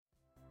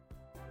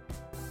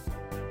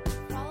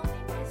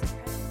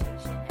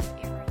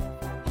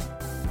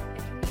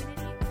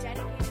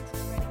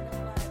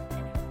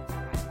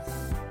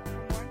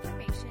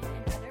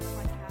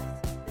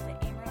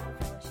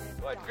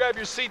Grab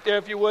your seat there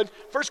if you would.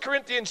 1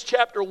 Corinthians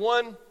chapter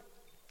 1.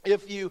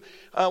 If you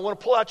want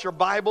to pull out your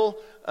Bible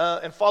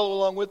and follow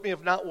along with me.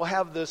 If not, we'll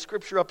have the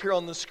scripture up here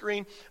on the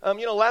screen.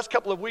 Last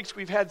couple of weeks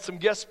we've had some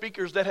guest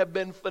speakers that have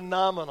been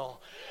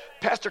phenomenal.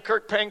 Pastor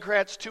Kirk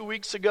Pankratz 2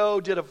 weeks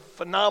ago did a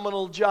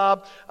phenomenal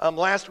job.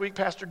 Last week,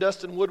 Pastor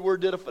Dustin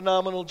Woodward did a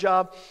phenomenal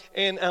job.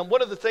 And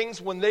one of the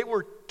things when they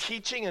were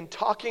teaching and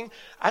talking,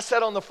 I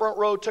sat on the front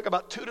row, took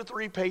about 2 to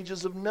 3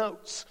 pages of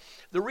notes.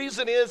 The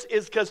reason is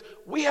because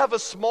we have a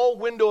small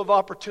window of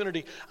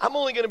opportunity. I'm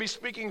only going to be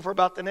speaking for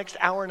about the next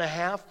hour and a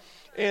half.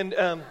 And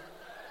I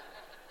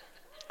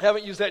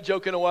haven't used that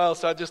joke in a while,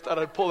 so I just thought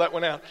I'd pull that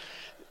one out.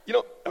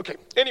 Okay,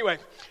 anyway.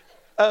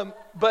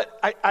 But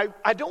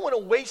I don't want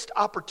to waste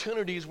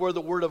opportunities where the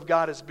Word of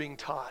God is being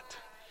taught.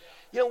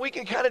 We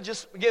can kind of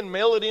just, again,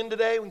 mail it in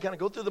today. We can kind of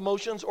go through the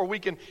motions, or we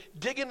can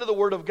dig into the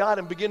Word of God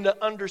and begin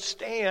to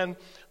understand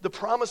the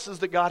promises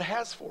that God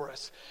has for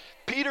us.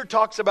 Peter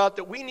talks about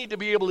that we need to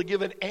be able to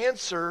give an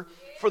answer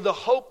for the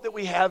hope that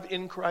we have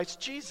in Christ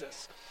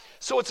Jesus.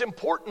 So it's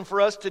important for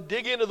us to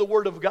dig into the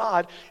Word of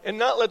God and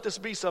not let this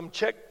be some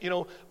check,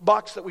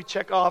 box that we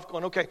check off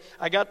going, okay,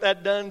 I got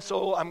that done,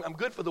 so I'm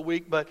good for the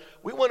week. But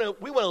we want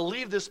to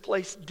leave this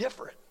place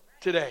different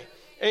today.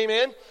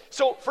 Amen?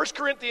 So 1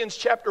 Corinthians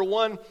chapter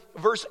 1,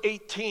 verse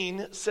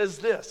 18 says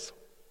this.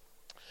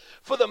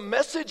 For the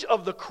message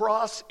of the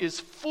cross is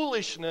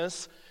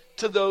foolishness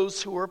to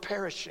those who are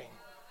perishing.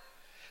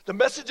 The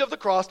message of the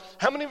cross,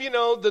 how many of you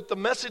know that the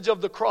message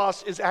of the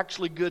cross is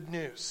actually good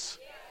news?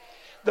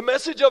 The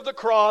message of the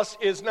cross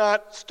is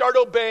not start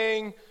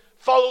obeying,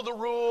 follow the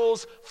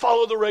rules,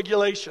 follow the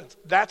regulations.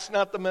 That's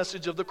not the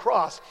message of the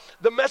cross.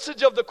 The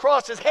message of the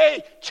cross is,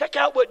 hey, check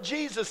out what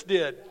Jesus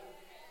did.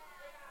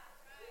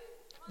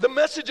 The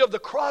message of the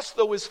cross,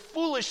 though, is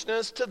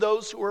foolishness to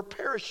those who are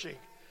perishing.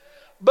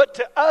 But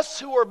to us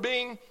who are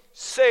being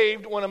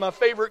saved, one of my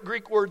favorite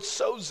Greek words,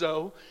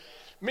 sozo,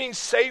 means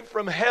saved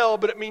from hell,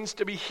 but it means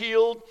to be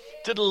healed,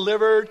 to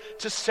delivered,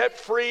 to set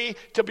free,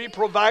 to be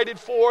provided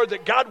for,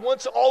 that God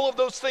wants all of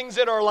those things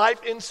in our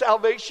life in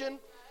salvation.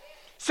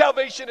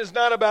 Salvation is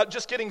not about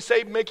just getting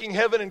saved, making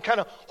heaven, and kind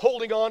of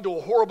holding on to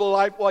a horrible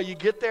life while you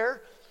get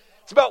there.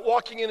 It's about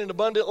walking in an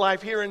abundant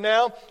life here and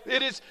now.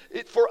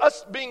 For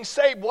us being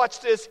saved,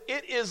 watch this,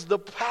 it is the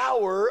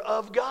power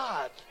of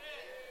God.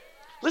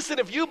 Listen,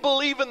 if you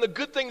believe in the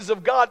good things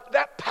of God,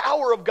 that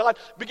power of God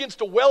begins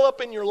to well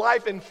up in your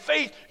life. In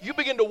faith, you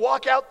begin to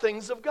walk out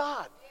things of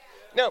God.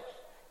 Now,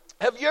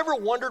 have you ever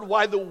wondered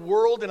why the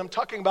world, and I'm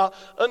talking about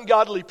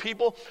ungodly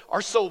people,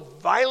 are so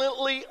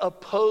violently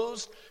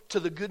opposed to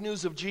the good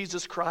news of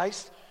Jesus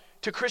Christ,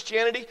 to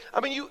Christianity?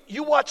 I mean,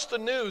 you watch the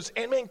news,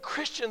 and man,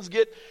 Christians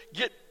get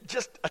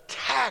just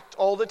attacked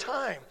all the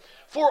time.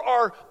 For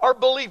our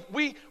belief,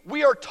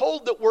 we are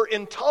told that we're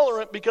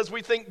intolerant because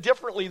we think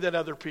differently than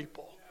other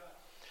people.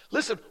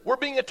 Listen, we're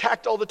being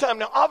attacked all the time.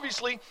 Now,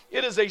 obviously,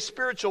 it is a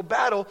spiritual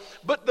battle,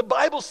 but the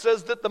Bible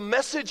says that the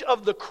message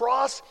of the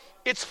cross,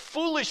 it's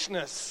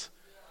foolishness.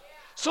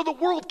 So the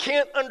world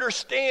can't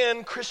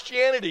understand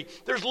Christianity.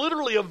 There's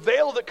literally a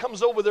veil that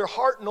comes over their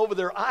heart and over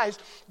their eyes.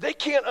 They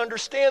can't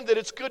understand that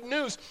it's good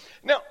news.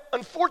 Now,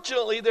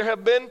 unfortunately, there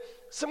have been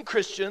some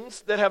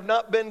Christians that have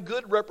not been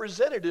good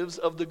representatives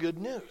of the good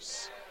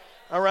news.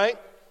 All right?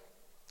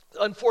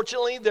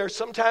 Unfortunately, there's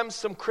sometimes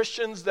some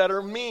Christians that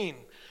are mean.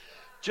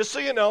 Just so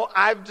you know,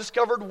 I've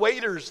discovered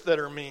waiters that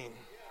are mean.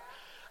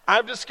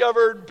 I've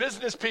discovered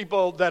business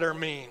people that are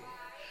mean.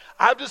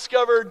 I've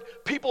discovered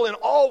people in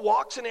all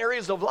walks and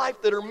areas of life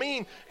that are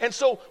mean. And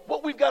so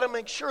what we've got to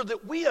make sure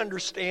that we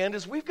understand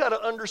is we've got to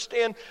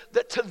understand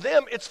that to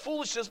them it's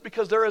foolishness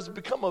because there has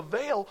become a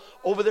veil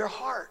over their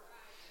heart.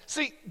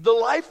 See, the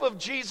life of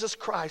Jesus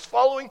Christ,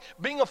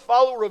 being a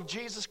follower of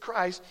Jesus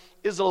Christ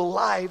is a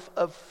life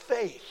of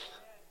faith.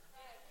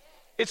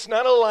 It's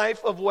not a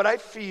life of what I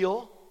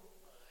feel.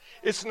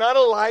 It's not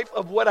a life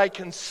of what I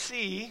can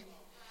see.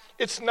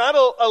 It's not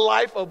a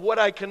life of what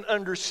I can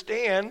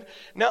understand.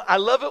 Now, I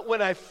love it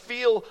when I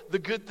feel the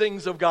good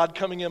things of God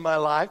coming in my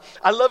life.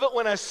 I love it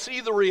when I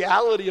see the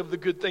reality of the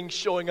good things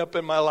showing up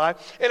in my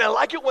life. And I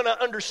like it when I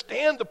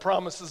understand the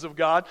promises of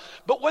God.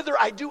 But whether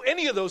I do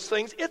any of those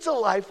things, it's a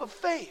life of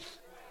faith.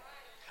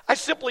 I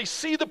simply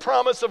see the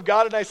promise of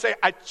God and I say,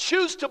 I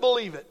choose to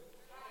believe it.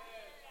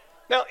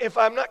 Now, if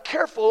I'm not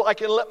careful, I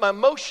can let my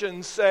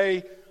emotions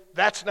say,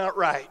 that's not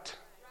right.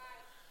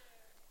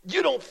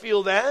 You don't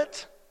feel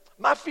that.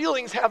 My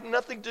feelings have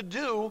nothing to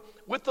do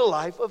with the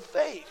life of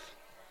faith.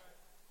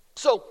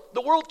 So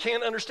the world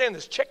can't understand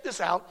this. Check this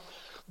out.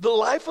 The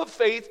life of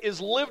faith is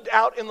lived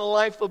out in the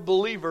life of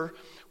believer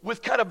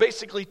with kind of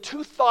basically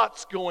 2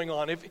 thoughts going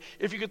on.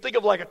 If you could think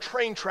of like a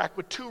train track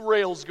with 2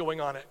 rails going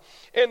on it.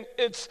 And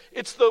it's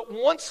the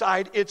one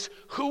side, it's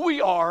who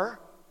we are,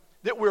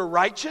 that we're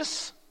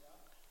righteous,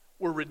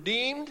 we're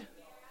redeemed,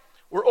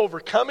 we're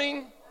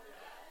overcoming,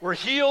 we're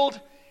healed,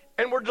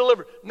 and we're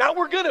delivered. Not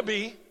we're going to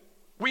be,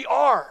 we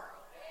are.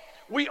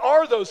 We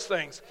are those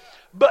things.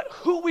 But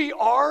who we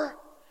are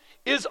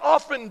is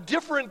often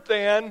different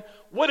than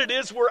what it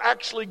is we're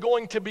actually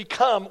going to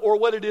become or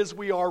what it is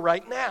we are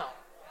right now.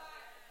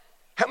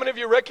 How many of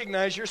you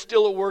recognize you're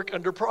still a work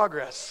under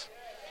progress?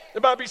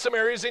 There might be some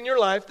areas in your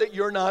life that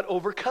you're not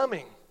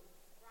overcoming.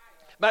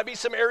 Might be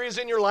some areas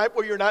in your life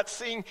where you're not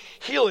seeing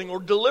healing or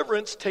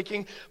deliverance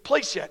taking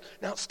place yet.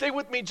 Now, stay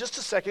with me just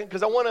a second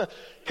because I want to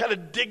kind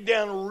of dig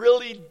down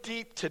really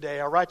deep today,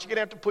 all right? You're going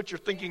to have to put your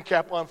thinking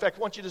cap on. In fact, I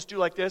want you to just do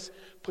like this.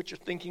 Put your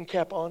thinking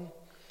cap on.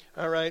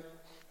 All right?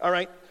 All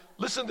right?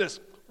 Listen to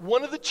this.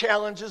 One of the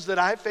challenges that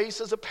I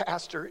face as a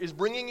pastor is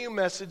bringing you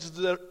messages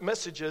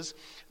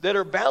that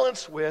are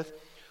balanced with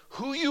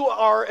who you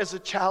are as a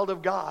child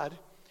of God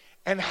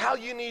and how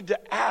you need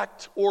to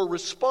act or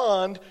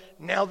respond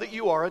now that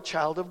you are a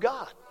child of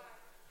God.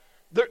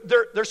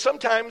 They're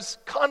sometimes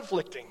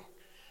conflicting.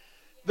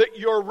 That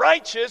you're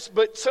righteous,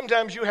 but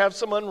sometimes you have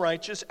some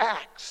unrighteous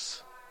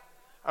acts.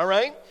 All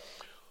right?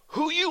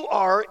 Who you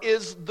are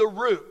is the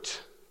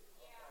root.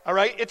 All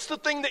right? It's the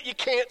thing that you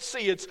can't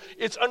see.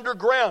 It's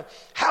underground.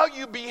 How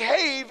you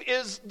behave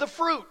is the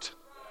fruit.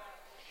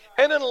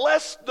 And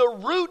unless the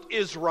root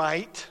is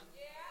right,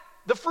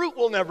 the fruit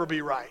will never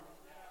be right.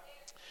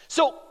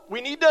 So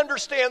we need to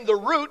understand the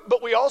root,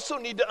 but we also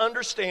need to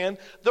understand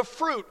the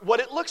fruit, what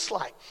it looks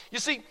like. You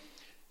see,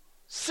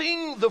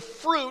 seeing the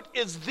fruit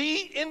is the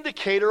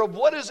indicator of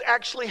what is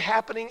actually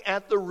happening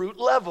at the root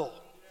level.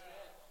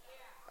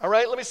 All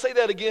right, let me say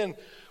that again.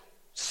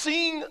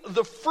 Seeing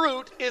the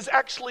fruit is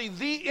actually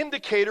the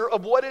indicator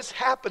of what is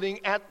happening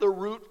at the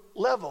root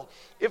level.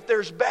 If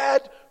there's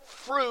bad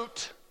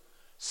fruit,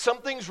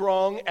 something's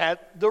wrong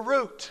at the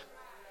root.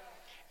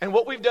 And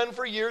what we've done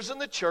for years in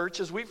the church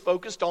is we've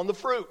focused on the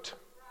fruit,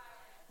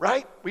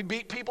 right? We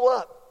beat people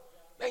up.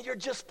 Man, you're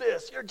just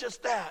this, you're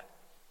just that.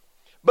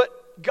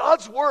 But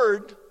God's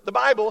word, the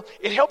Bible,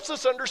 it helps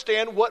us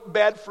understand what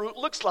bad fruit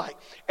looks like.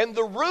 And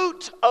the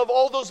root of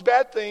all those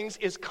bad things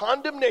is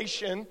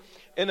condemnation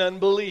and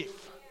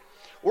unbelief.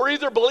 We're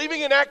either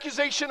believing an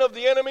accusation of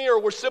the enemy or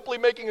we're simply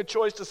making a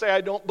choice to say,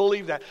 I don't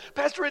believe that.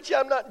 Pastor Richie,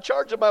 I'm not in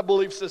charge of my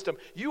belief system.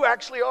 You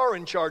actually are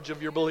in charge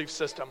of your belief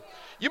system.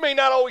 You may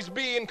not always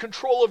be in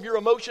control of your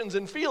emotions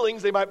and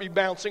feelings. They might be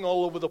bouncing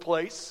all over the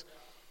place.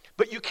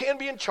 But you can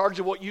be in charge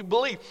of what you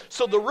believe.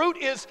 So the root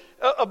is,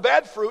 a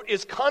bad fruit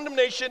is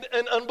condemnation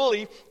and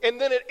unbelief,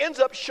 and then it ends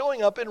up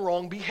showing up in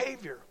wrong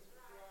behavior.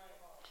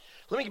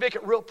 Let me make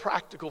it real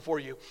practical for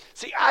you.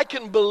 See, I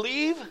can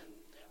believe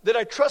that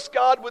I trust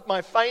God with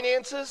my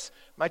finances,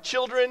 my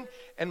children,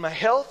 and my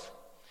health.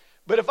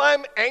 But if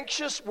I'm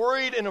anxious,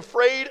 worried, and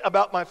afraid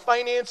about my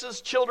finances,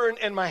 children,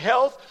 and my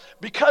health,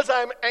 because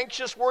I'm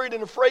anxious, worried,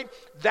 and afraid,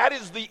 that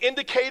is the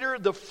indicator,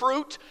 the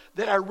fruit,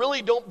 that I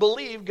really don't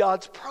believe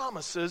God's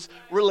promises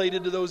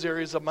related to those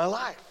areas of my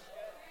life.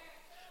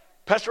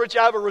 Pastor Rich,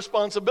 I have a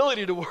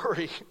responsibility to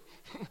worry.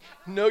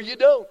 No, you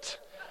don't.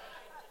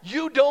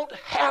 You don't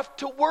have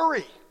to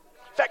worry.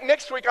 In fact,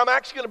 next week I'm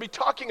actually going to be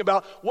talking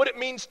about what it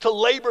means to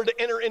labor to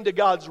enter into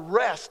God's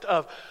rest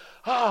of,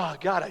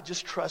 God, I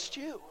just trust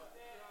you.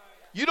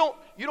 You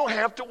don't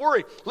have to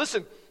worry.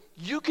 Listen,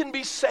 you can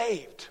be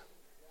saved.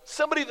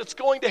 Somebody that's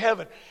going to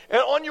heaven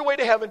and on your way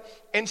to heaven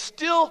and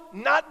still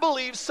not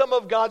believe some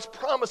of God's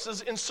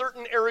promises in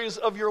certain areas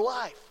of your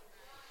life.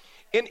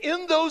 And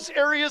in those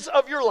areas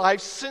of your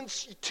life,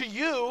 since to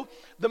you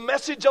the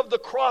message of the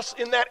cross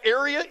in that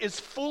area is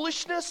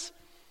foolishness,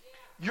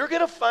 you're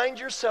going to find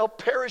yourself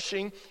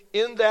perishing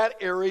in that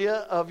area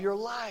of your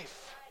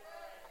life.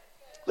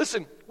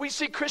 Listen, we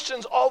see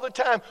Christians all the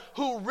time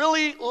who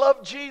really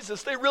love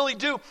Jesus. They really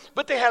do.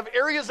 But they have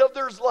areas of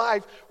their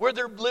life where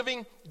they're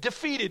living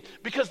defeated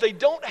because they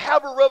don't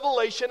have a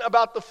revelation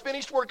about the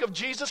finished work of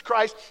Jesus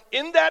Christ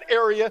in that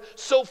area.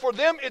 So for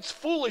them, it's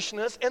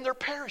foolishness and they're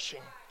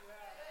perishing.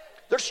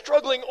 They're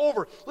struggling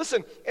over.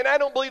 Listen, and I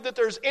don't believe that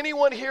there's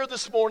anyone here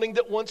this morning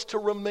that wants to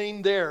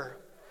remain there.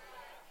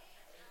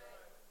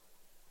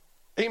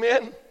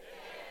 Amen?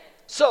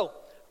 So,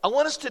 I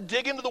want us to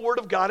dig into the Word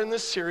of God in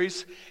this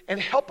series and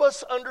help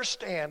us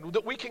understand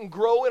that we can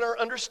grow in our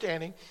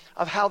understanding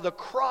of how the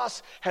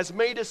cross has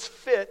made us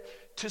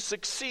fit to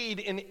succeed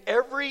in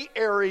every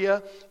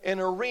area and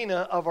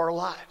arena of our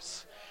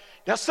lives.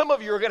 Now, some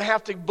of you are going to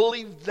have to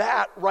believe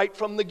that right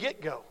from the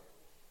get-go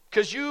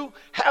because you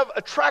have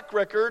a track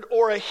record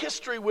or a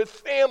history with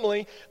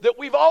family that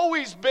we've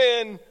always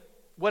been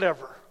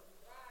whatever.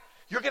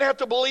 You're going to have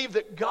to believe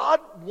that God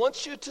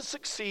wants you to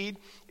succeed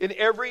in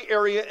every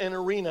area and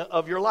arena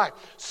of your life.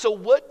 So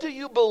what do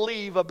you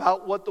believe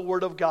about what the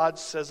Word of God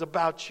says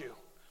about you?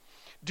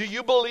 Do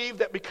you believe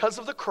that because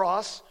of the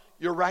cross,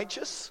 you're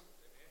righteous?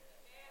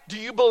 Do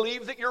you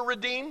believe that you're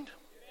redeemed?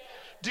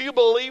 Do you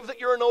believe that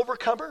you're an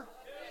overcomer?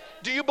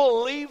 Do you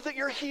believe that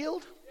you're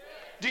healed?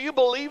 Do you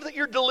believe that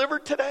you're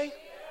delivered today?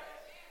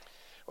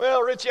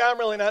 Well, Richie, I'm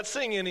really not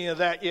seeing any of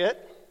that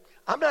yet.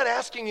 I'm not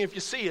asking you if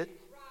you see it.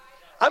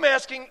 I'm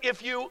asking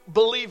if you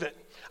believe it.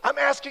 I'm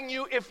asking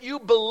you if you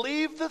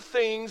believe the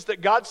things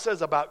that God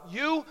says about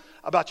you,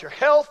 about your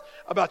health,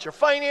 about your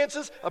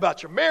finances,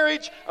 about your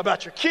marriage,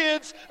 about your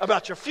kids,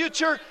 about your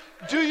future.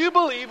 Do you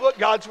believe what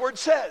God's Word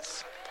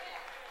says?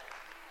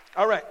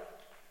 All right.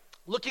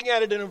 Looking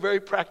at it in a very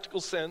practical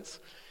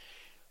sense,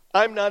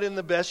 I'm not in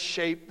the best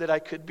shape that I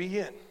could be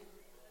in.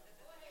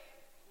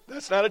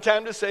 That's not a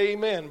time to say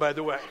amen, by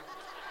the way.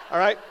 All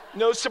right?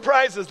 No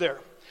surprises there.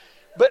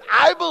 But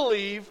I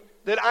believe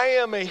that I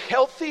am a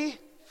healthy,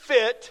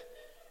 fit,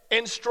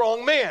 and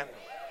strong man.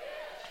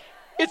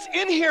 It's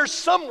in here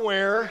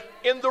somewhere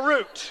in the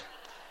root.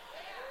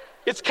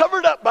 It's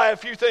covered up by a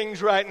few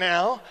things right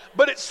now,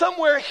 but it's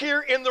somewhere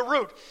here in the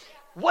root.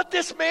 What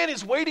this man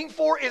is waiting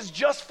for is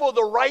just for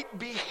the right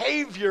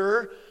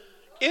behavior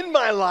in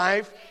my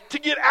life to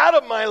get out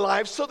of my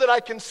life so that I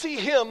can see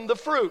him, the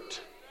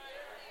fruit.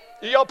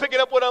 Are y'all picking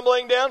up what I'm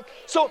laying down?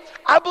 So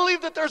I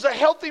believe that there's a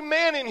healthy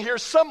man in here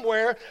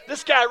somewhere.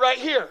 This guy right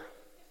here.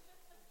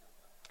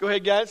 Go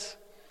ahead, guys.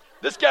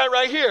 This guy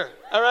right here,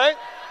 all right?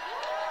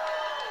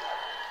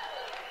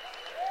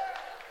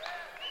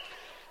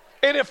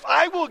 And if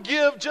I will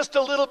give just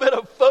a little bit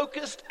of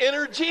focused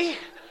energy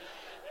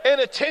and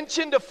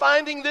attention to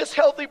finding this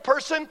healthy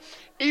person,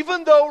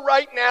 even though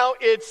right now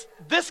it's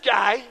this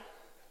guy,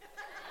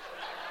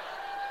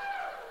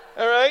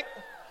 all right?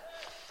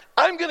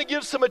 I'm going to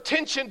give some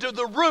attention to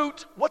the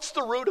root. What's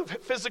the root of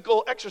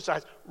physical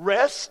exercise?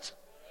 Rest,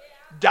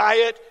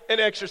 diet, and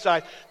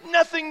exercise.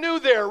 Nothing new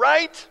there,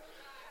 right?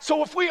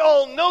 So if we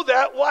all know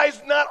that, why is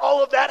not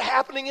all of that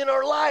happening in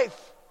our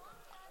life?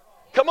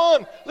 Come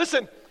on,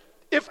 listen.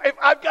 If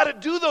I've got to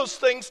do those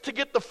things to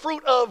get the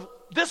fruit of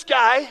this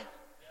guy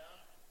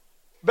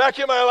back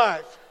in my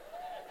life.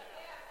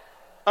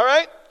 All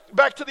right?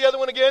 Back to the other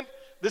one again.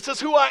 This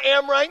is who I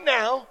am right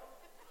now.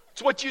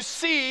 It's what you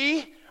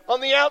see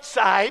on the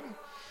outside.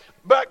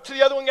 Back to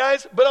the other one,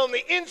 guys. But on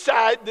the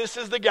inside, this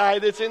is the guy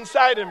that's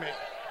inside of me.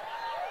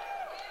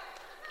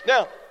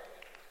 Now,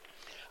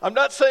 I'm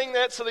not saying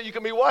that so that you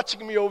can be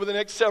watching me over the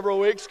next several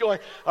weeks going,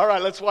 all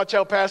right, let's watch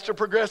how Pastor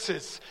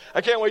progresses. I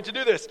can't wait to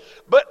do this.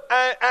 But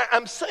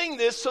I'm saying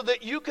this so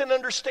that you can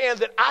understand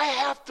that I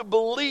have to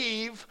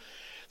believe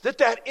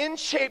that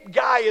in-shaped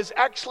guy is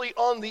actually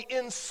on the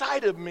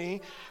inside of me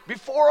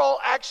before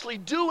I'll actually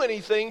do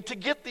anything to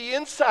get the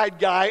inside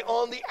guy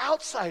on the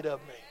outside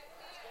of me.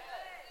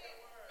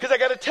 Because I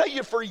got to tell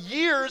you, for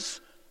years,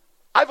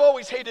 I've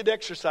always hated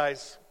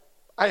exercise.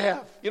 I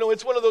have. You know,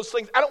 it's one of those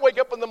things. I don't wake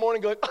up in the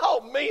morning going,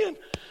 oh, man,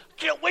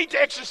 can't wait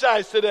to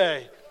exercise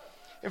today.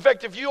 In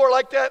fact, if you are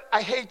like that,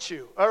 I hate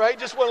you. All right?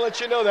 Just want to let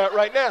you know that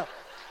right now.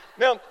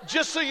 Now,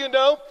 just so you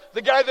know,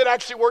 the guy that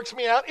actually works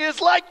me out is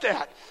like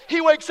that.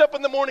 He wakes up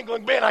in the morning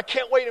going, man, I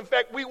can't wait. In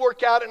fact, we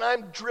work out and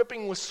I'm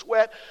dripping with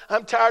sweat.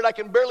 I'm tired. I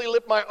can barely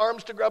lift my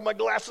arms to grab my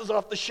glasses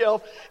off the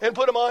shelf and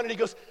put them on. And he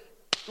goes,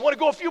 you want to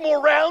go a few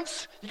more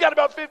rounds? You got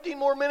about 15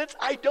 more minutes?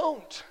 I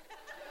don't.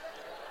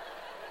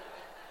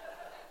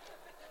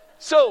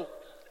 So,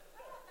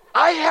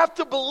 I have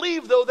to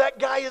believe, though, that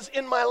guy is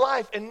in my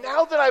life. And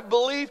now that I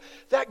believe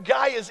that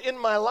guy is in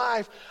my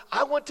life,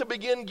 I want to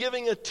begin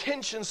giving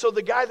attention so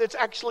the guy that's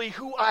actually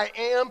who I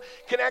am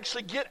can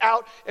actually get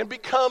out and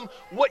become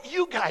what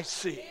you guys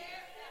see.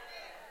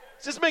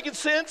 Is this making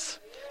sense?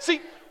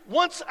 See,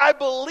 once I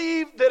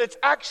believe that it's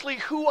actually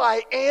who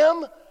I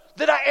am,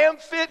 that I am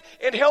fit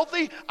and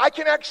healthy, I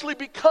can actually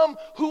become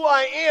who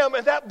I am,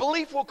 and that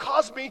belief will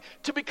cause me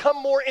to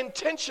become more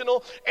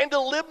intentional and to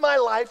live my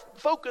life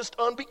focused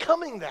on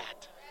becoming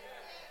that.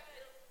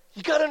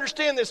 You got to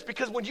understand this,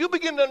 because when you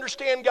begin to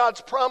understand God's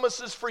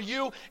promises for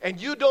you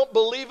and you don't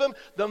believe them,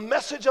 the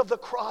message of the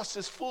cross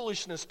is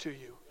foolishness to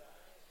you.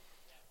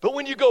 But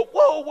when you go,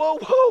 whoa, whoa,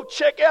 whoa,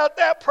 check out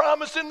that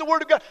promise in the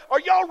Word of God. Are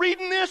y'all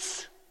reading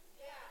this?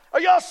 Are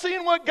y'all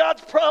seeing what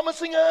God's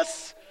promising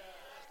us?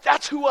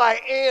 That's who I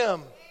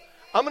am.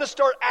 I'm going to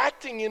start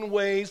acting in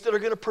ways that are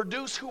going to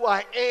produce who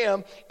I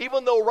am,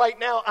 even though right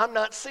now I'm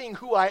not seeing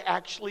who I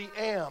actually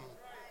am.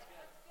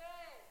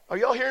 Are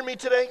y'all hearing me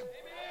today?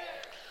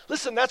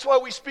 Listen, that's why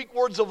we speak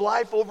words of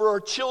life over our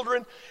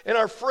children and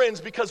our friends,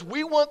 because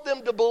we want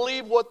them to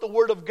believe what the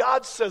Word of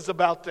God says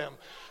about them,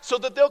 so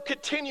that they'll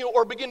continue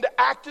or begin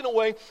to act in a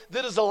way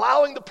that is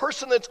allowing the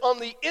person that's on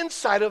the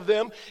inside of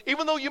them,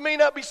 even though you may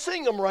not be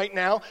seeing them right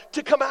now,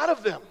 to come out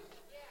of them.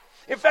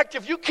 In fact,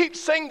 if you keep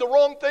saying the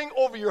wrong thing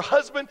over your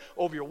husband,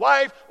 over your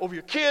wife, over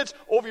your kids,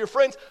 over your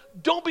friends,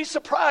 don't be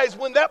surprised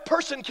when that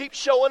person keeps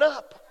showing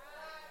up.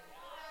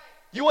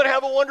 You want to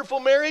have a wonderful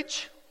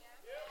marriage?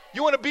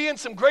 You want to be in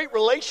some great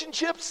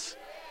relationships?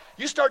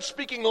 You start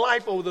speaking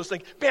life over those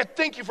things. Man,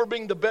 thank you for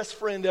being the best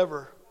friend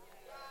ever.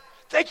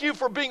 Thank you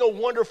for being a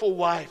wonderful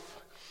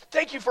wife.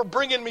 Thank you for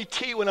bringing me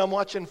tea when I'm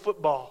watching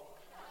football.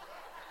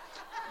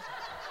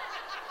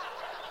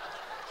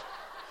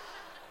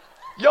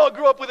 Y'all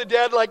grew up with a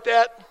dad like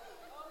that?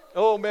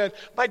 Oh, man.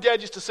 My dad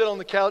used to sit on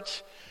the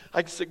couch.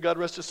 I can say, God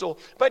rest his soul.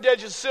 My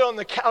dad used to sit on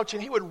the couch,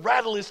 and he would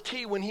rattle his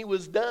tea when he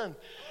was done.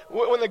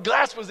 When the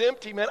glass was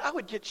empty, man, I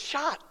would get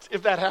shot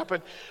if that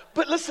happened.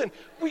 But listen,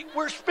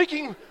 we're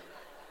speaking,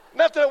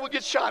 not that I would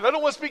get shot. I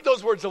don't want to speak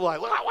those words of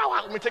life.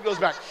 Let me take those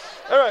back.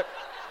 All right.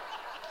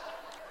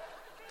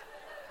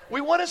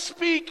 We want to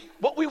speak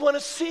what we want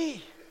to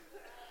see.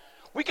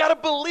 We got to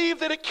believe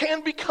that it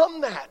can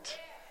become that.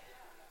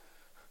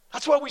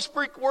 That's why we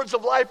speak words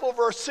of life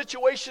over our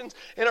situations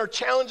and our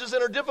challenges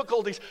and our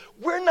difficulties.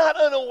 We're not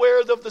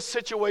unaware of the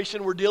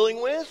situation we're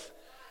dealing with.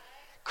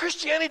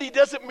 Christianity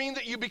doesn't mean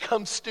that you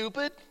become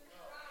stupid.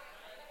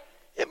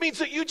 It means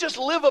that you just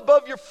live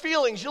above your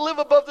feelings. You live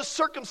above the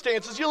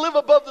circumstances. You live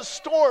above the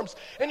storms.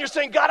 And you're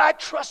saying, God, I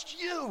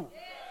trust you.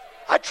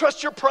 I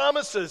trust your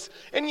promises.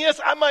 And yes,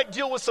 I might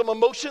deal with some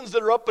emotions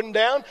that are up and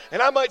down,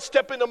 and I might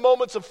step into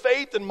moments of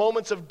faith and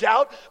moments of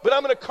doubt, but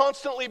I'm going to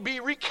constantly be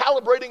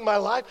recalibrating my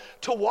life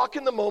to walk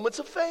in the moments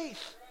of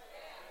faith.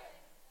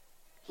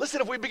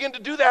 Listen, if we begin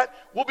to do that,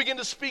 we'll begin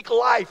to speak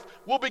life.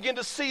 We'll begin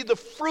to see the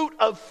fruit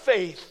of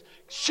faith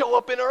show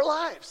up in our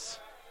lives.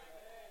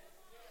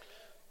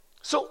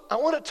 So I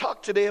want to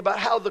talk today about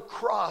how the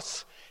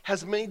cross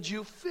has made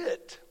you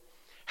fit,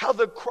 how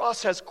the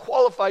cross has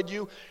qualified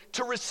you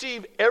to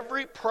receive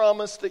every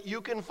promise that you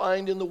can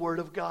find in the Word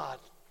of God.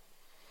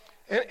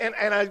 And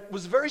I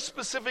was very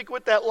specific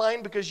with that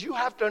line because you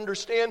have to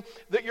understand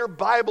that your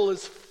Bible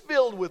is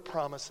filled with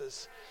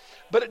promises.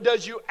 But it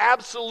does you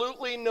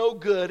absolutely no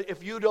good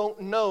if you don't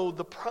know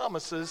the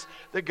promises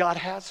that God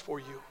has for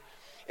you.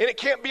 And it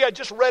can't be I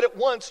just read it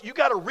once. You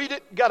got to read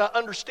it, you got to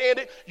understand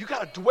it, you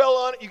got to dwell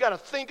on it, you got to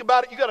think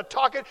about it, you got to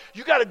talk it,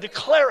 you got to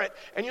declare it,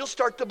 and you'll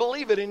start to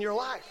believe it in your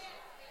life.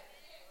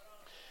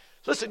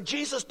 Listen,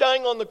 Jesus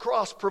dying on the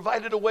cross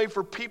provided a way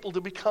for people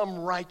to become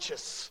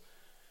righteous,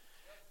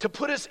 to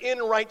put us in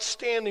right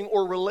standing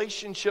or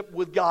relationship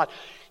with God.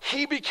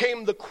 He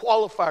became the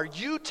qualifier.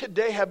 You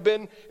today have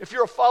been, if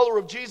you're a follower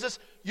of Jesus,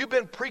 you've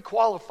been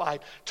pre-qualified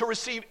to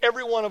receive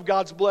every one of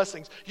God's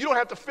blessings. You don't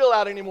have to fill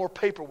out any more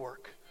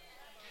paperwork.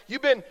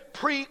 You've been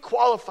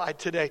pre-qualified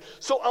today.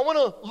 So I want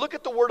to look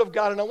at the Word of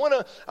God, and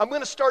I'm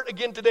going to start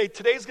again today.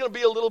 Today's going to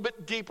be a little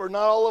bit deeper.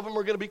 Not all of them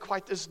are going to be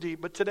quite this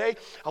deep, but today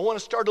I want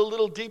to start a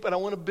little deep, and I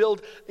want to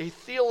build a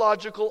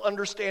theological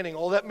understanding.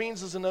 All that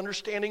means is an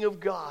understanding of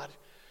God,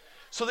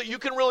 so that you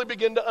can really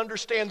begin to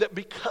understand that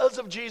because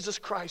of Jesus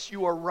Christ,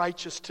 you are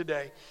righteous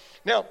today.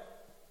 Now,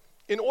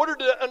 in order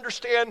to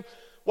understand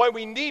why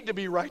we need to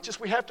be righteous,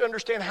 we have to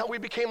understand how we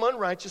became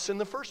unrighteous in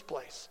the first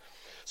place.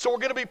 So we're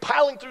going to be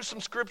piling through some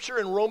scripture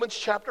in Romans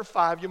chapter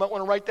 5. You might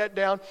want to write that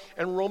down.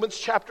 And Romans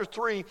chapter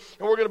 3. And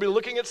we're going to be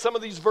looking at some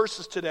of these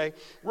verses today.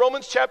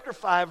 Romans chapter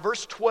 5,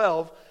 verse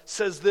 12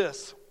 says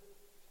this.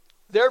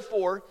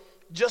 Therefore,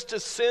 just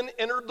as sin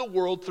entered the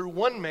world through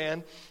one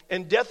man,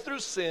 and death through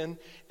sin,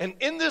 and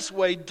in this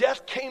way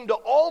death came to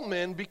all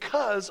men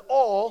because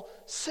all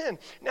sinned.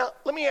 Now,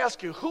 let me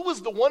ask you, who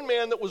was the one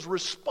man that was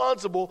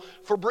responsible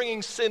for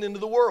bringing sin into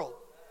the world?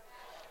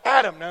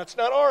 Adam. Now, it's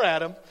not our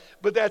Adam,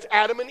 but that's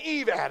Adam and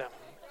Eve Adam.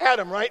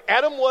 Adam, right?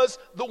 Adam was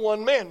the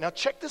one man. Now,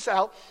 check this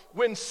out.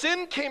 When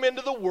sin came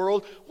into the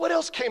world, what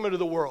else came into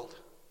the world?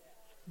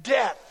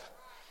 Death.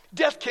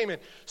 Death came in.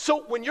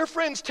 So when your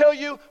friends tell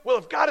you, well,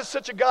 if God is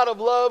such a God of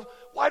love,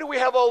 why do we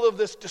have all of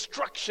this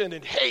destruction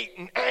and hate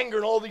and anger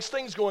and all these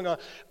things going on?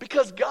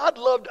 Because God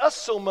loved us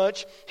so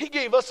much, He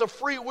gave us a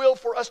free will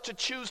for us to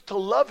choose to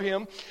love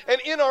Him.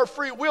 And in our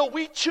free will,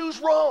 we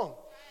choose wrong.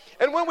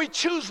 And when we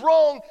choose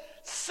wrong,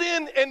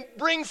 sin and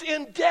brings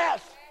in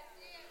death.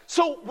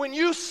 So when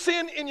you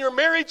sin in your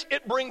marriage,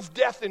 it brings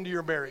death into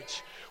your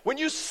marriage. When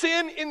you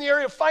sin in the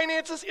area of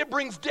finances, it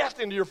brings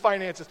death into your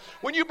finances.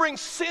 When you bring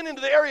sin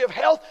into the area of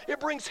health, it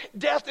brings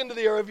death into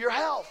the area of your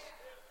health.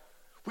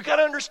 We got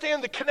to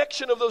understand the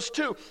connection of those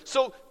two.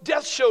 So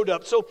death showed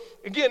up. So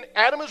again,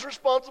 Adam is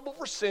responsible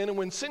for sin, and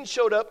when sin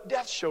showed up,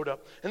 death showed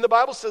up. And the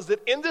Bible says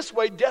that in this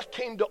way, death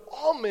came to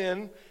all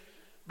men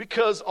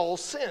because all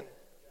sin.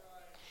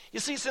 You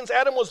see, since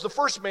Adam was the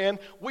first man,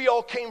 we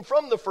all came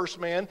from the first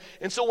man.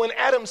 And so when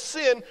Adam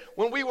sinned,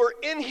 when we were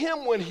in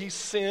him when he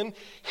sinned,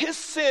 his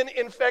sin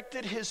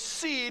infected his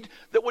seed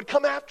that would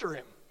come after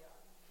him.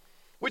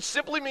 Which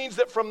simply means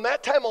that from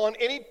that time on,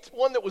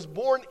 anyone that was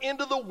born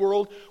into the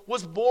world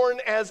was born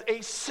as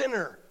a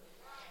sinner.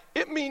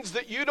 It means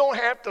that you don't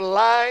have to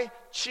lie,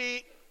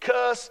 cheat,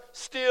 cuss,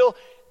 steal,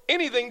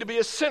 anything to be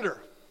a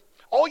sinner.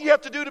 All you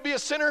have to do to be a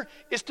sinner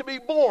is to be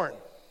born.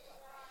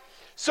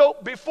 So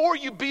before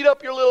you beat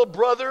up your little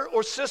brother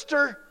or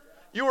sister,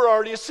 you were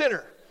already a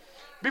sinner.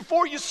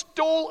 Before you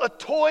stole a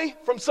toy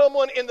from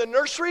someone in the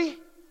nursery,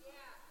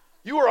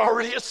 you were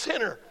already a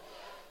sinner.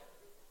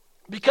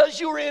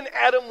 Because you were in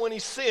Adam when he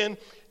sinned,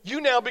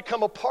 you now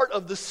become a part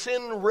of the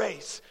sin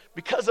race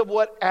because of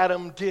what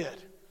Adam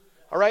did.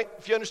 All right?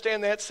 If you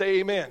understand that, say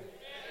amen. Amen.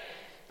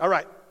 All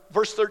right.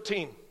 Verse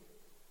 13.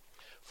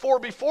 For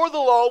before the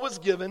law was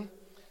given,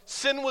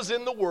 sin was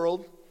in the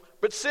world,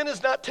 but sin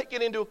is not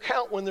taken into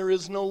account when there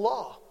is no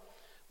law.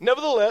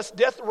 Nevertheless,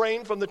 death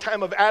reigned from the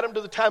time of Adam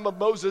to the time of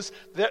Moses.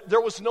 There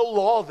was no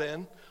law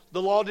then.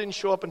 The law didn't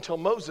show up until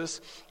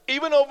Moses,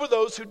 even over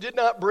those who did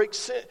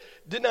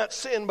not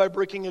sin by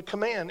breaking a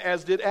command,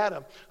 as did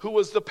Adam, who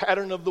was the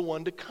pattern of the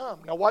one to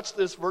come. Now watch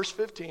this, verse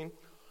 15.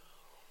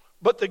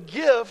 But the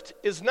gift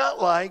is not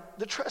like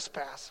the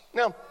trespass.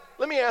 Now,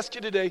 let me ask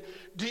you today,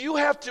 do you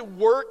have to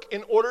work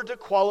in order to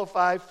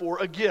qualify for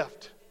a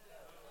gift?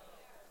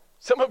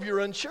 Some of you are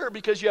unsure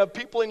because you have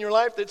people in your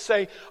life that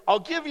say, I'll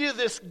give you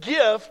this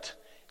gift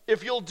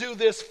if you'll do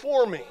this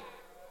for me.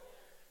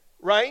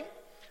 Right?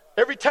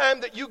 Every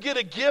time that you get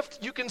a gift,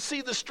 you can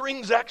see the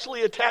strings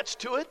actually attached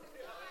to it.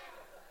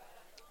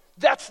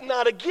 That's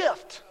not a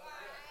gift.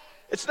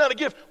 It's not a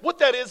gift. What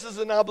that is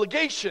an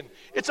obligation.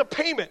 It's a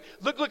payment.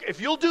 Look,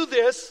 if you'll do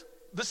this,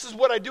 this is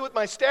what I do with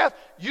my staff.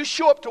 You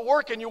show up to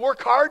work and you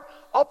work hard,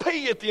 I'll pay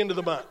you at the end of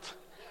the month.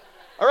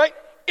 All right?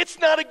 It's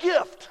not a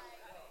gift.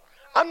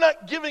 I'm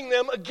not giving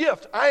them a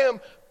gift. I am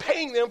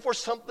paying them for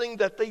something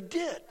that they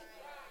did.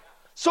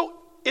 So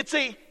it's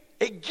a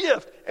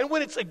gift. And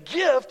when it's a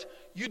gift,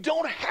 you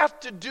don't have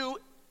to do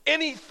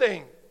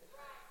anything.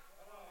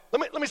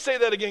 Let me say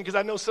that again, because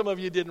I know some of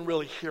you didn't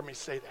really hear me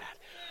say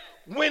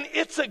that. When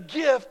it's a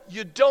gift,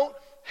 you don't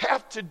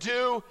have to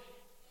do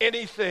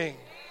anything.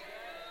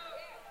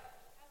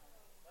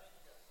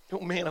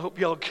 Oh man, I hope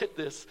y'all get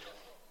this.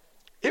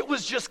 It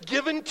was just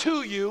given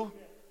to you,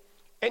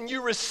 and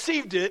you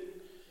received it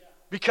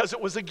because it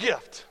was a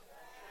gift.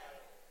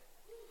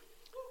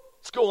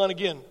 Let's go on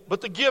again. But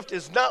the gift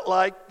is not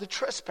like the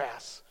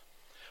trespass.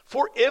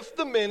 For if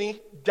the many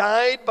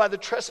died by the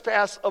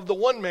trespass of the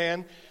one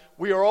man,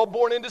 we are all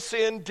born into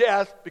sin,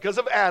 death, because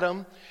of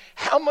Adam.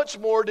 How much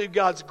more did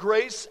God's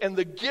grace and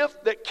the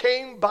gift that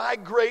came by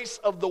grace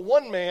of the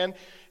one man,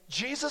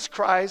 Jesus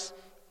Christ,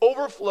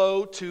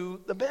 overflow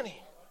to the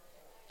many?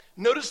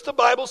 Notice the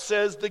Bible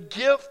says the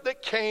gift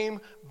that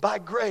came by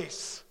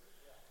grace.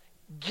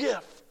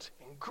 Gift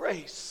and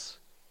grace.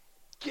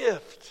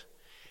 Gift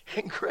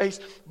and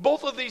grace.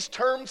 Both of these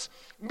terms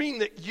mean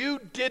that you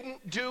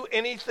didn't do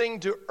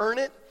anything to earn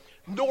it,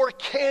 nor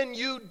can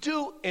you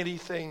do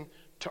anything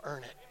to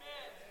earn it.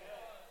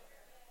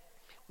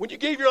 When you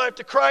gave your life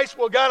to Christ,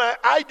 well, God,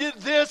 I did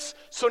this,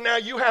 so now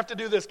you have to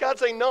do this. God's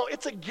saying, no,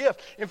 it's a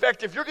gift. In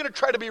fact, if you're going to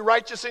try to be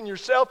righteous in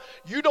yourself,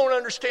 you don't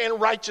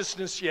understand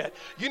righteousness yet.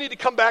 You need to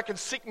come back and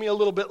seek me a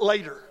little bit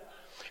later.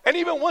 And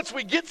even once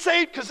we get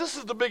saved, because this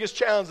is the biggest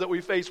challenge that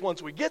we face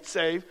once we get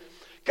saved,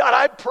 God,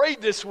 I prayed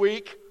this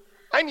week,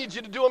 I need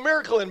you to do a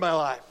miracle in my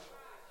life.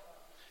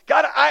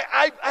 God,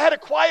 I had a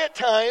quiet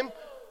time.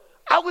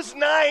 I was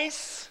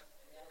nice.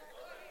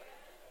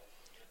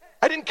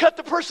 I didn't cut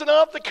the person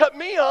off that cut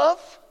me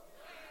off.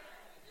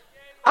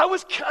 I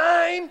was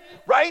kind,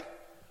 right?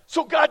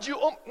 So God,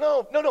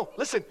 no,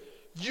 listen.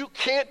 You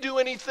can't do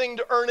anything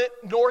to earn it,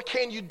 nor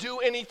can you do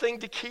anything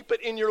to keep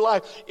it in your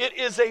life. It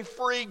is a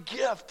free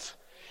gift.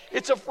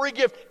 It's a free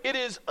gift. It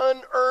is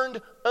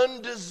unearned,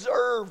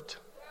 undeserved.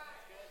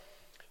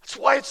 That's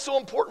why it's so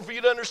important for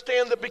you to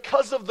understand that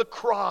because of the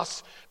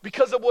cross,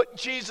 because of what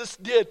Jesus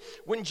did,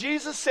 when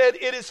Jesus said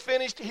it is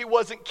finished, he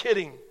wasn't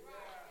kidding.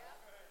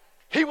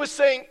 He was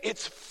saying,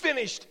 it's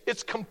finished,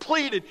 it's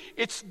completed,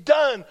 it's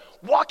done.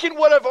 Walk in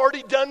what I've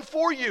already done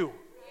for you.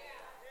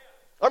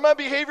 Are my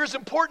behaviors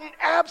important?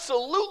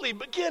 Absolutely.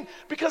 But again,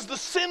 because the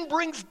sin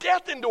brings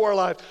death into our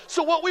life.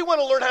 So what we want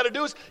to learn how to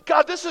do is,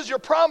 God, this is your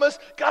promise.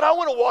 God, I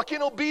want to walk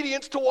in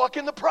obedience to walk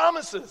in the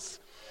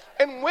promises.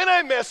 And when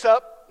I mess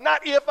up,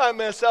 not if I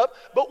mess up,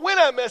 but when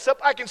I mess up,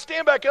 I can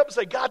stand back up and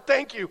say, God,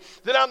 thank you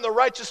that I'm the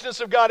righteousness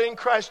of God in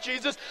Christ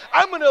Jesus.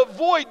 I'm going to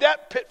avoid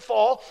that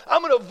pitfall.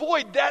 I'm going to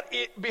avoid that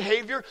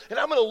behavior, and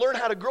I'm going to learn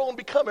how to grow and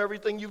become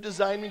everything you've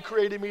designed and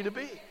created me to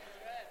be.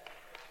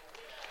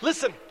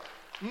 Listen,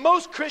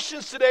 most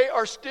Christians today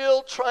are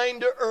still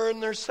trying to earn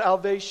their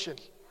salvation.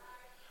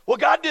 Well,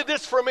 God did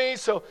this for me,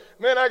 so,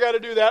 man, I got to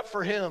do that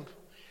for him.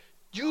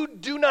 You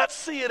do not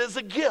see it as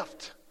a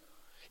gift.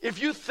 If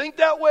you think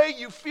that way,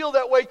 you feel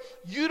that way,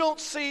 you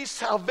don't see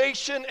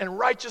salvation and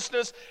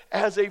righteousness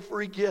as a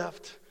free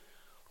gift.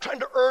 We're trying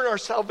to earn our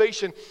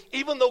salvation,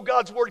 even though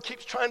God's word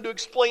keeps trying to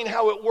explain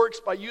how it works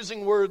by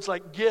using words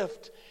like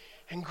gift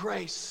and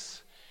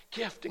grace.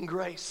 Gift and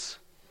grace.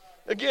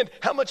 Again,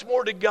 how much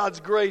more did God's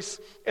grace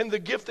and the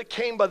gift that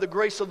came by the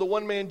grace of the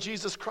one man,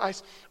 Jesus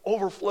Christ,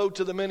 overflow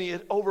to the many?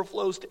 It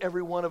overflows to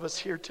every one of us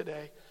here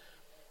today.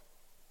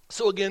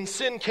 So again,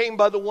 sin came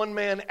by the one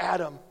man,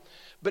 Adam.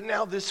 But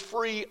now this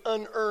free,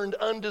 unearned,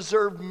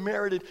 undeserved,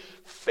 merited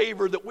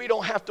favor that we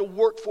don't have to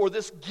work for,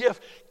 this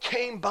gift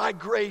came by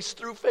grace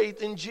through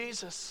faith in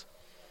Jesus.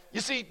 You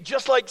see,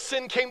 just like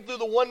sin came through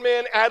the one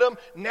man, Adam,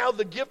 now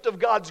the gift of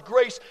God's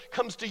grace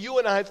comes to you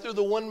and I through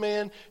the one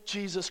man,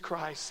 Jesus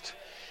Christ.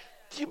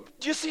 Do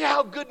you see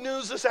how good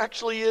news this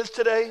actually is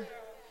today?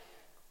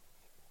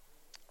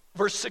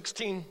 Verse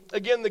 16,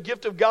 again, the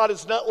gift of God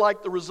is not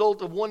like the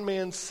result of one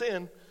man's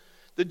sin.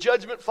 The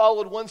judgment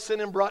followed one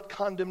sin and brought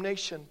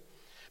condemnation.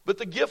 But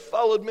the gift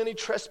followed many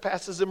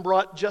trespasses and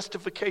brought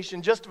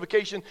justification.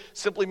 Justification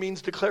simply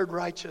means declared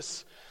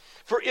righteous.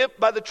 For if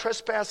by the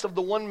trespass of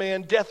the one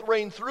man death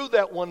reigned through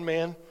that one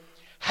man,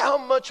 how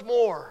much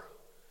more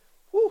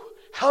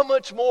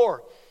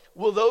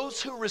will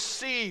those who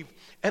receive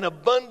an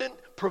abundant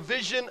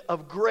provision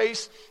of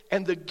grace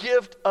and the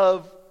gift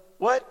of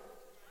what?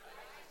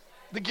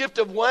 The gift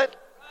of what?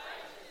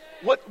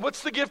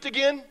 What's the gift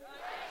again?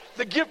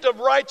 The gift of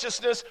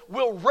righteousness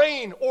will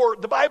reign, or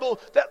the Bible,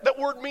 that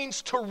word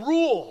means to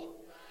rule.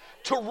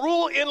 To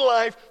rule in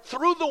life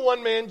through the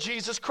one man,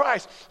 Jesus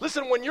Christ.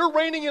 Listen, when you're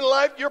reigning in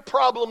life, your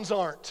problems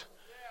aren't.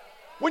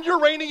 When you're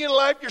reigning in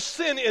life, your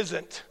sin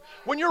isn't.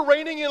 When you're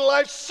reigning in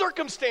life,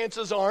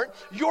 circumstances aren't.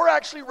 You're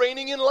actually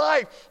reigning in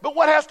life. But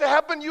what has to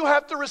happen? You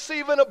have to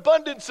receive an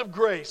abundance of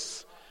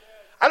grace.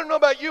 I don't know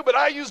about you, but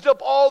I used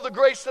up all the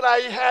grace that I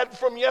had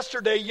from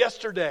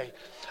yesterday.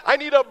 I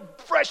need a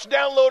fresh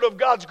download of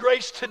God's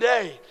grace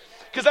today,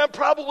 because I'm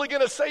probably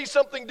going to say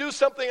something, do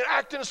something, and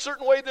act in a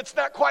certain way that's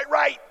not quite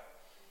right.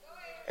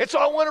 And so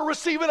I want to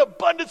receive an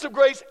abundance of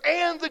grace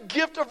and the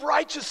gift of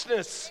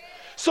righteousness.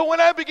 So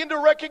when I begin to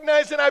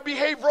recognize and I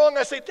behave wrong,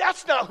 I say,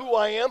 that's not who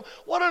I am.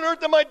 What on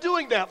earth am I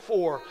doing that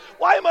for?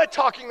 Why am I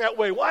talking that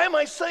way? Why am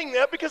I saying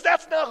that? Because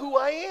that's not who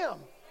I am.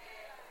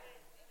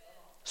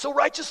 So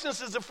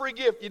righteousness is a free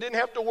gift you didn't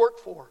have to work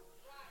for.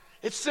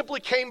 It simply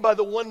came by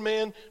the one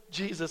man,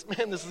 Jesus.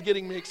 Man, this is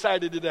getting me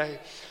excited today.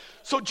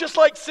 So just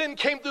like sin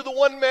came through the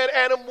one man,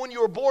 Adam, when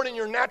you were born in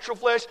your natural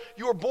flesh,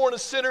 you were born a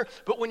sinner.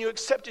 But when you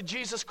accepted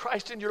Jesus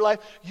Christ into your life,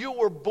 you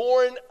were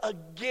born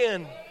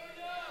again.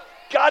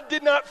 God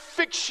did not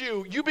fix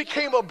you. You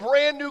became a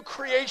brand new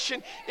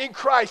creation in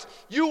Christ.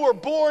 You were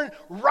born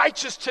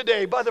righteous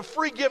today by the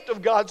free gift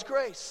of God's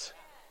grace.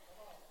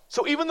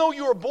 So even though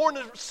you were born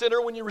a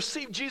sinner, when you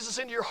received Jesus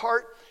into your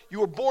heart, you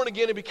were born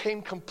again and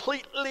became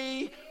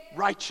completely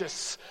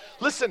righteous.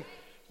 Listen,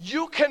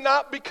 you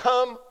cannot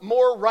become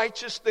more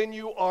righteous than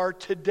you are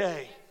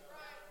today.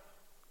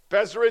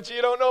 Pastor Richie,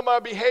 you don't know my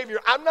behavior.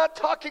 I'm not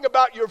talking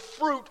about your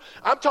fruit.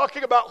 I'm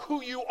talking about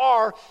who you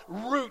are,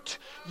 root.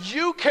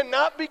 You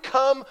cannot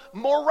become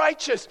more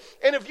righteous.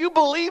 And if you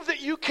believe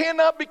that you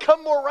cannot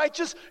become more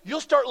righteous,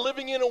 you'll start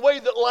living in a way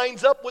that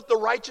lines up with the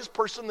righteous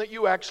person that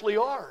you actually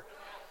are.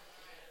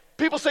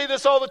 People say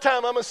this all the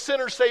time, I'm a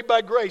sinner saved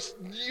by grace.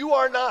 You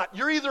are not.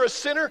 You're either a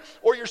sinner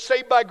or you're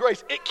saved by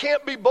grace. It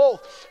can't be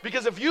both.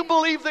 Because if you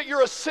believe that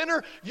you're a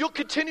sinner, you'll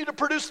continue to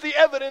produce the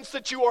evidence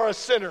that you are a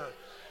sinner.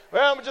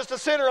 Well, I'm just a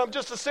sinner,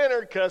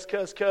 cuss,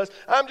 cuss, cuss.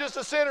 I'm just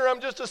a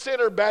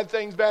sinner, bad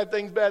things. But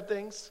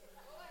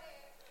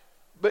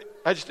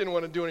I just didn't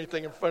want to do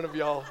anything in front of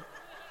y'all.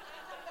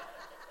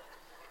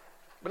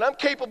 But I'm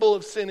capable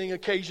of sinning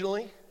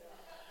occasionally.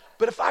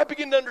 But if I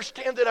begin to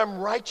understand that I'm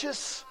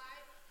righteous,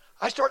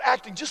 I start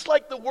acting just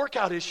like the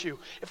workout issue.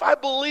 If I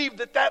believe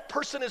that that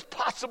person is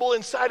possible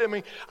inside of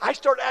me, I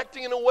start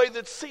acting in a way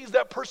that sees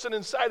that person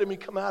inside of me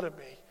come out of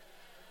me.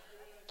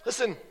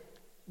 Listen,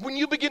 when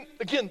you begin,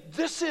 again,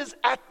 this is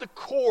at the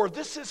core.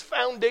 This is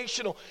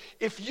foundational.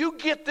 If you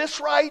get this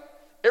right,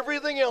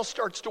 everything else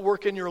starts to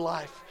work in your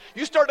life.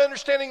 You start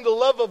understanding the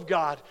love of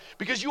God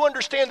because you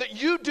understand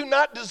that you do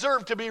not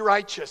deserve to be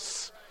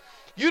righteous.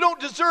 You don't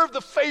deserve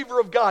the favor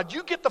of God.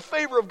 You get the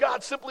favor of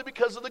God simply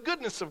because of the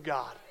goodness of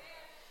God.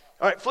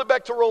 All right, flip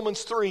back to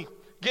Romans 3.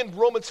 Again,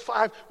 Romans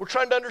 5, we're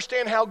trying to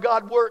understand how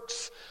God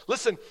works.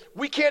 Listen,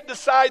 we can't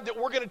decide that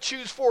we're going to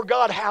choose for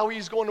God how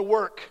He's going to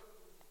work.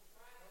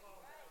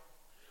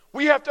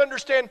 We have to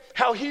understand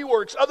how He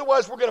works.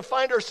 Otherwise, we're going to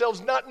find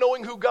ourselves not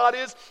knowing who God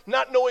is,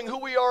 not knowing who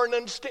we are,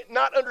 and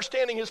not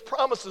understanding His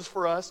promises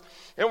for us.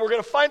 And we're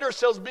going to find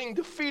ourselves being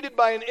defeated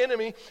by an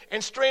enemy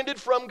and stranded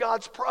from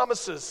God's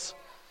promises,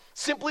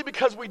 simply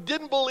because we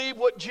didn't believe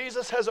what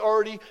Jesus has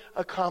already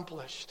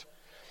accomplished.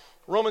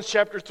 Romans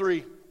chapter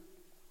 3,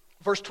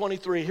 verse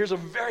 23. Here's a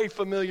very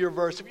familiar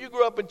verse. If you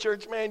grew up in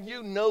church, man,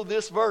 you know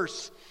this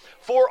verse.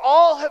 For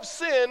all have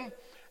sinned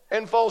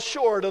and fall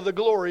short of the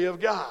glory of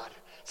God.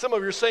 Some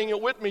of you are saying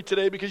it with me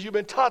today because you've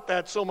been taught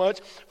that so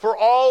much. For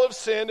all have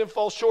sinned and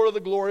fall short of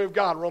the glory of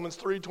God. Romans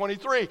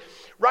 3:23.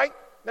 Right?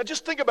 Now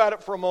just think about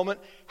it for a moment.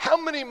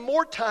 How many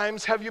more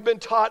times have you been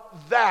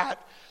taught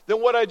that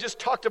than what I just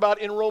talked about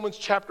in Romans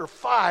chapter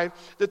 5,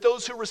 that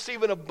those who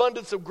receive an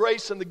abundance of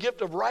grace and the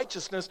gift of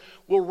righteousness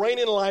will reign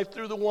in life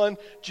through the one,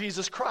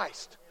 Jesus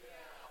Christ?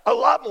 A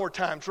lot more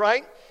times,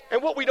 right?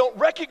 And what we don't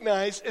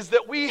recognize is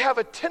that we have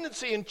a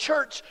tendency in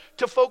church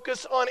to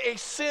focus on a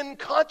sin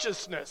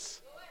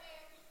consciousness.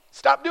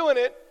 Stop doing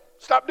it.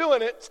 Stop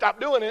doing it. Stop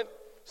doing it.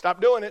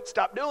 Stop doing it.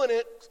 Stop doing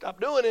it. Stop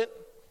doing it.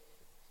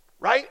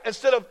 Right?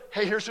 Instead of,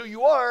 hey, here's who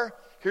you are.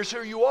 Here's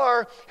who you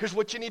are. Here's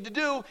what you need to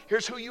do.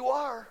 Here's who you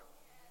are.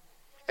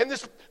 And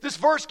this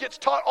verse gets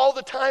taught all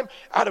the time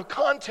out of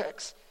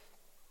context.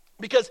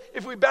 Because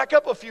if we back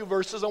up a few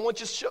verses, I want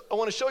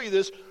to show you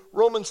this.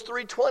 Romans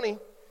 3:20.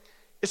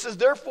 It says,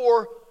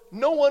 therefore,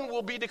 no one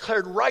will be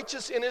declared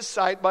righteous in his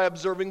sight by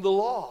observing the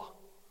law.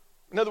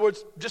 In other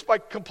words, just by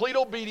complete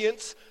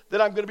obedience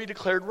that I'm going to be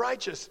declared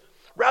righteous.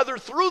 Rather,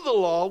 through the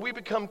law, we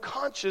become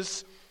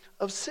conscious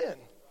of sin.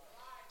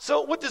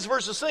 So what this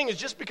verse is saying is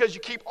just because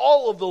you keep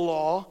all of the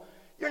law,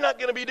 you're not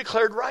going to be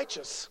declared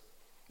righteous.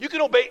 You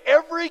can obey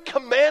every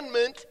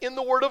commandment in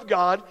the Word of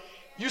God.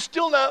 You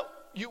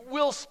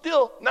will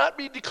still not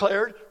be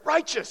declared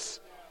righteous.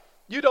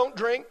 You don't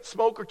drink,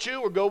 smoke, or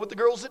chew, or go with the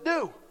girls that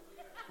do.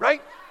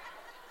 Right?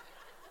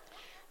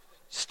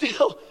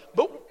 Still,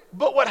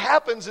 but what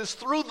happens is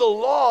through the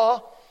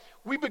law,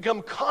 we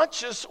become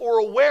conscious or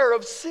aware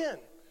of sin.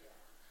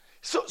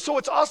 So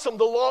it's awesome.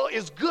 The law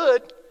is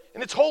good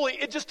and it's holy.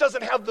 It just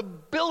doesn't have the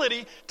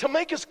ability to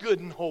make us good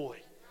and holy.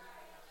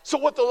 So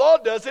what the law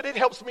does, it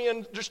helps me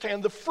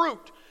understand the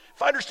fruit.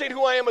 If I understand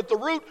who I am at the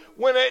root,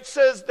 when it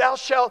says, thou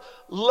shalt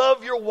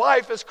love your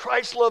wife as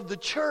Christ loved the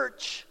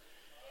church,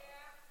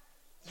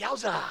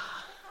 yowza.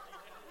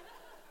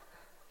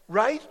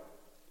 Right?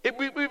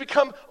 We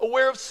become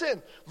aware of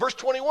sin. Verse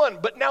 21,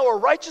 but now a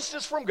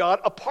righteousness from God,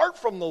 apart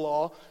from the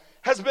law,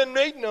 has been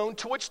made known,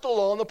 to which the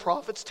law and the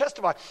prophets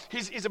testify.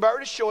 He's about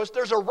to show us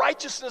there's a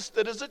righteousness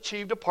that is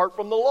achieved apart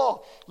from the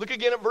law. Look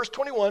again at verse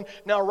 21.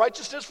 Now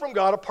righteousness from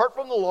God apart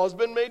from the law has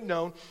been made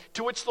known,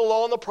 to which the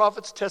law and the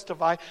prophets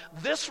testify.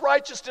 This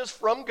righteousness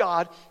from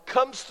God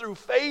comes through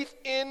faith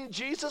in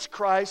Jesus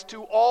Christ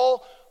to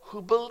all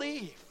who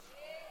believe.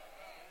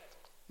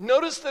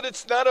 Notice that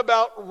it's not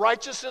about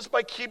righteousness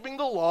by keeping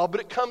the law,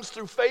 but it comes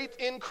through faith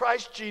in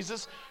Christ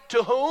Jesus.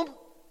 To whom?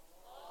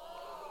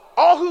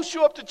 All who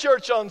show up to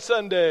church on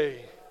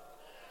Sunday.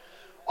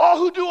 All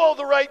who do all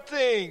the right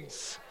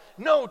things.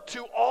 No,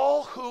 to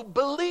all who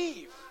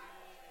believe.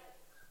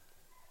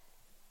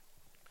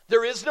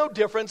 There is no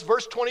difference.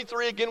 Verse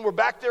 23 again, we're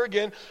back there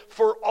again.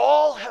 For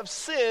all have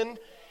sinned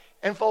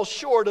and fall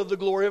short of the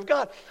glory of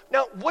God.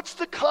 Now, what's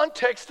the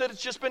context that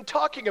it's just been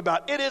talking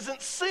about? It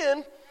isn't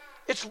sin,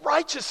 it's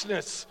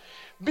righteousness.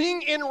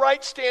 Being in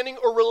right standing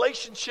or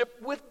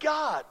relationship with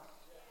God.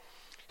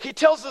 He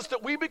tells us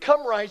that we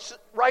become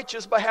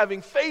righteous by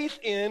having faith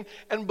in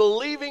and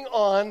believing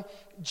on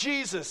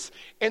Jesus.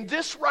 And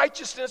this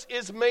righteousness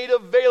is made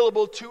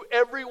available to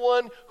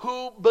everyone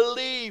who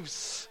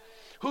believes.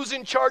 Who's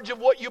in charge of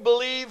what you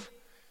believe?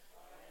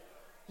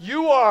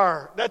 You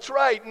are. That's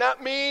right.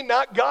 Not me,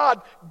 not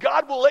God.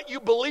 God will let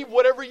you believe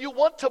whatever you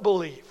want to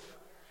believe.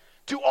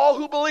 To all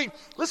who believe.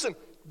 Listen,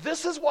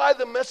 this is why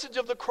the message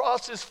of the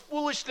cross is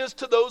foolishness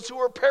to those who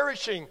are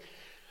perishing.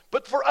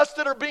 But for us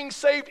that are being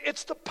saved,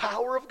 it's the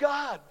power of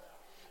God.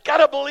 Got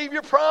to believe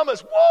your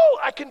promise. Whoa,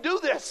 I can do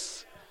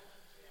this.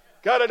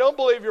 God, I don't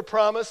believe your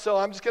promise, so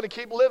I'm just going to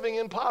keep living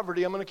in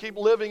poverty. I'm going to keep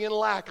living in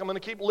lack. I'm going to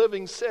keep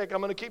living sick.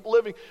 I'm going to keep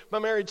living my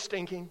marriage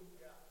stinking.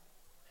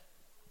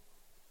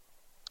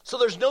 So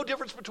there's no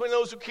difference between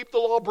those who keep the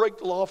law, break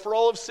the law, for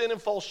all have sinned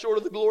and fall short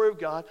of the glory of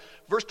God.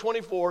 Verse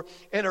 24,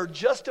 and are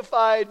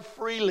justified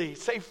freely.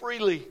 Say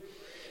freely.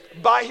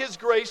 By his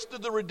grace through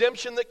the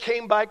redemption that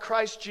came by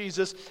Christ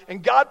Jesus.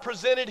 And God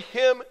presented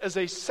him as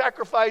a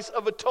sacrifice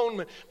of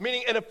atonement,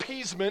 meaning an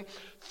appeasement,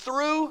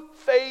 through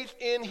faith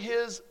in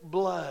his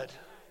blood.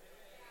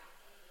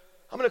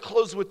 I'm going to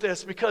close with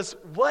this, because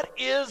what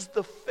is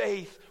the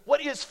faith? What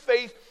is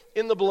faith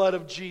in the blood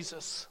of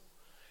Jesus?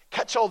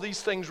 Catch all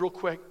these things real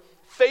quick.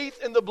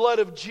 Faith in the blood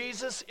of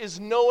Jesus is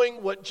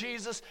knowing what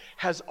Jesus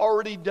has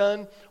already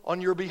done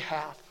on your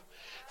behalf.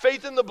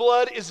 Faith in the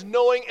blood is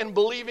knowing and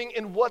believing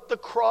in what the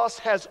cross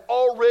has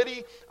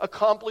already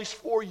accomplished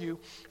for you.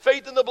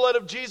 Faith in the blood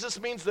of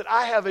Jesus means that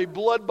I have a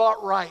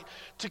blood-bought right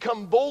to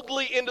come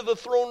boldly into the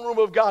throne room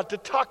of God, to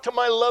talk to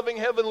my loving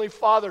Heavenly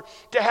Father,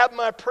 to have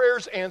my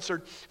prayers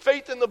answered.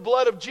 Faith in the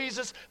blood of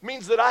Jesus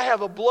means that I have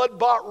a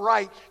blood-bought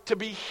right to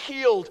be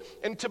healed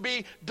and to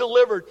be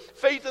delivered.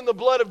 Faith in the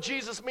blood of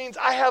Jesus means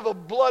I have a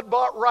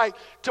blood-bought right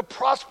to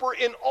prosper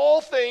in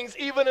all things,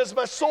 even as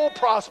my soul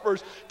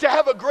prospers, to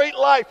have a great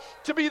life,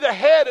 to be the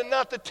head and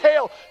not the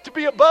tail, to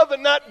be above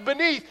and not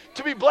beneath,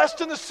 to be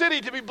blessed in the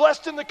city, to be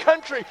blessed in the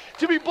country,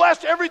 to be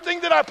blessed everything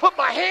that I put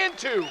my hand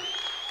to.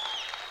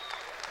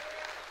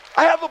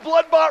 I have a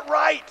blood-bought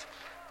right.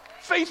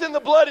 Faith in the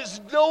blood is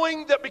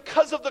knowing that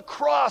because of the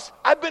cross,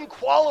 I've been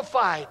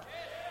qualified.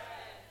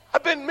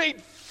 I've been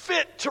made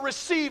fit to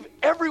receive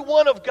every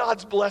one of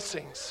God's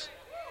blessings.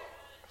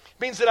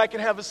 It means that I can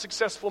have a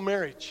successful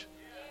marriage.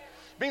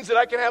 It means that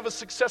I can have a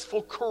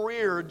successful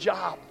career or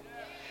job.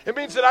 It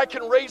means that I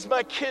can raise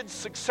my kids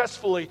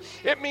successfully.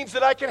 It means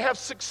that I can have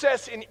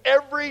success in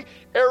every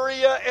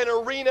area and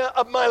arena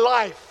of my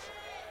life.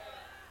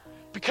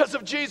 Because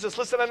of Jesus.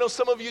 Listen, I know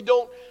some of you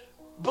don't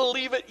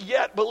believe it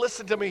yet, but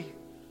listen to me.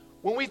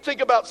 When we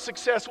think about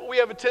success, what we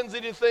have a tendency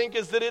to think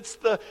is that it's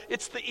the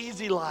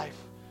easy life.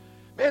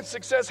 Man,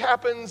 success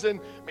happens and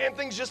man,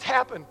 things just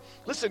happen.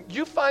 Listen,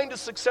 you find a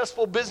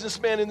successful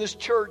businessman in this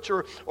church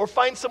or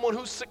find someone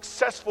who's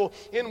successful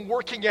in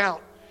working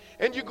out.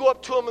 And you go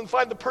up to them and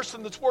find the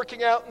person that's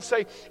working out and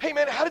say, hey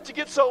man, how did you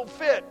get so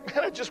fit?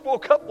 Man, I just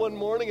woke up one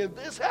morning and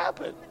this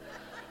happened.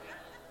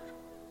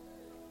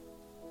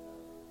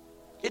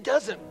 It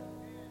doesn't.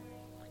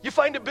 You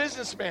find a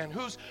businessman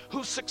who's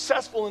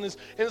successful and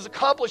is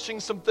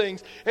accomplishing some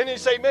things. And you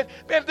say, man,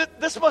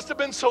 this must have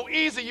been so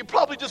easy. You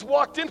probably just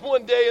walked in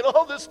one day and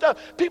all this stuff.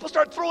 People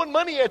start throwing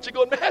money at you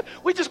going, man,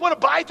 we just want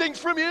to buy things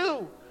from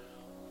you.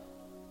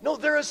 No,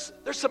 there's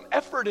some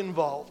effort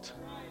involved.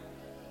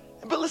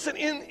 But listen,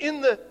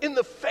 in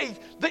the faith,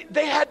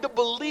 they had to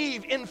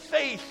believe in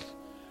faith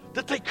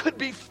that they could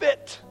be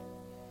fit.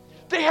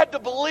 They had to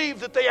believe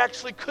that they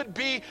actually could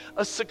be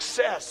a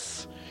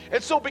success.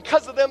 And so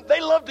because of them,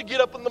 they love to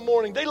get up in the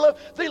morning. They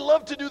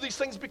love to do these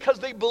things because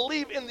they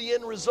believe in the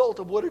end result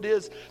of what it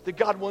is that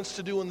God wants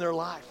to do in their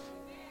life.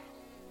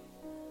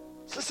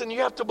 So listen,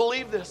 you have to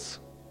believe this.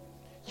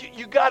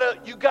 You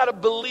gotta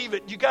believe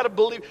it. You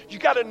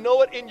gotta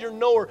know it in your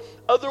knower.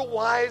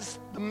 Otherwise,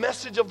 the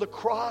message of the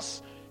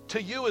cross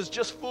to you is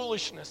just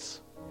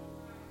foolishness.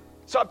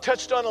 So I've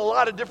touched on a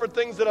lot of different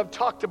things that I've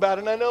talked about,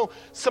 and I know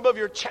some of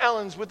you are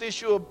challenged with the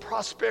issue of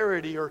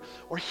prosperity or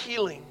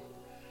healing.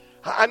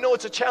 I know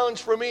it's a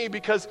challenge for me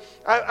because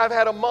I've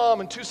had a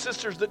mom and 2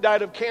 sisters that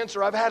died of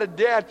cancer. I've had a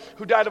dad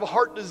who died of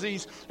heart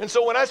disease. And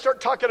so when I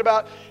start talking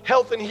about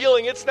health and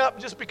healing, it's not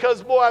just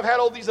because, boy, I've had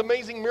all these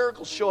amazing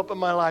miracles show up in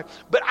my life.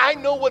 But I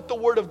know what the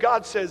Word of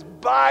God says.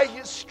 By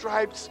His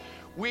stripes,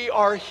 we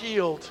are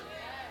healed.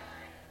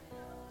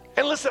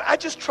 And listen, I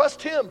just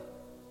trust Him.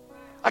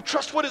 I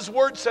trust what His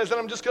Word says, and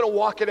I'm just going to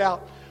walk it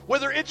out.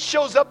 Whether it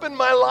shows up in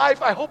my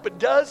life, I hope it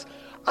does,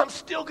 I'm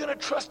still going to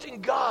trust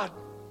in God.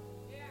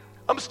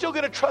 I'm still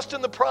going to trust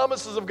in the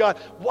promises of God.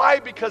 Why?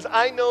 Because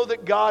I know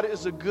that God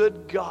is a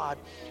good God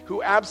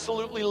who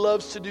absolutely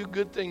loves to do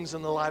good things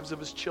in the lives of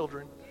His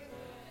children.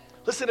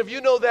 Listen, if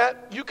you know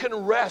that, you can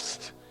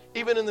rest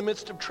even in the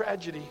midst of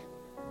tragedy.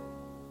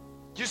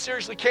 You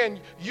seriously can.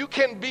 You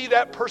can be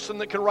that person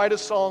that can write a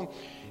song,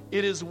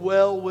 "It is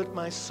well with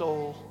my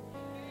soul."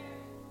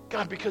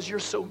 God, because you're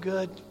so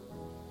good.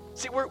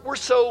 See, we're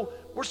so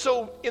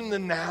in the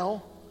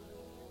now.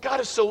 God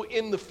is so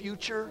in the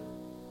future.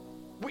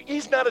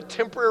 He's not a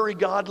temporary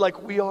God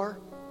like we are.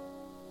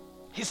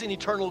 He's an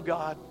eternal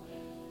God.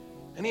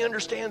 And He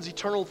understands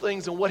eternal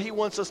things, and what He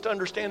wants us to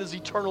understand is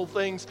eternal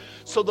things.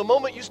 So the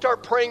moment you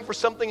start praying for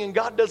something and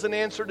God doesn't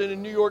answer it in a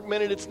New York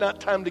minute, it's not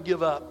time to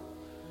give up.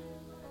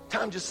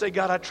 Time to say,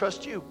 God, I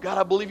trust You. God,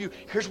 I believe You.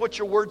 Here's what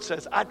Your Word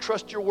says. I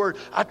trust Your Word.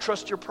 I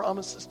trust Your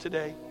promises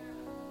today.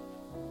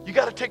 You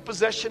got to take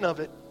possession of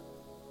it.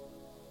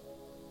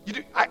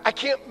 I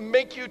can't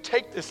make you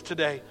take this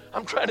today.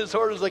 I'm trying as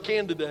hard as I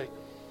can today.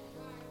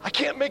 I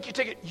can't make you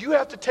take it. You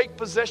have to take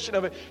possession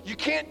of it. You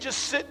can't just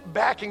sit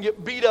back and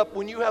get beat up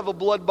when you have a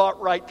blood-bought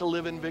right to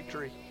live in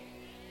victory.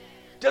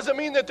 Doesn't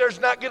mean that there's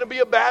not going to be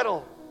a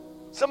battle.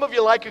 Some of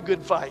you like a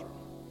good fight.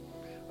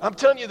 I'm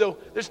telling you though,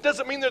 this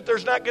doesn't mean that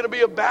there's not going to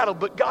be a battle,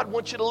 but God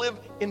wants you to live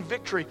in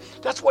victory.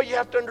 That's why you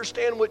have to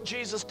understand what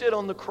Jesus did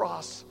on the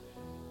cross.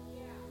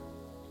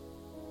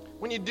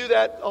 When you do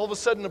that, all of a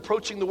sudden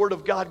approaching the Word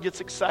of God gets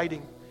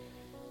exciting.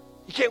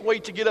 You can't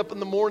wait to get up in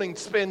the morning,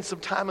 spend some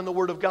time in the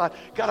Word of God.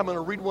 God, I'm going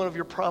to read one of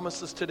Your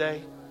promises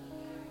today.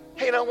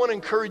 Hey, and I want to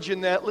encourage you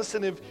in that.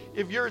 Listen,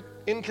 if you're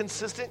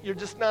inconsistent, you're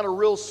just not a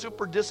real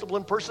super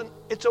disciplined person,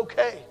 it's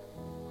okay.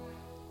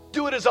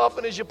 Do it as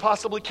often as you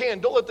possibly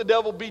can. Don't let the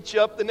devil beat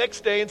you up the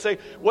next day and say,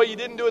 well, you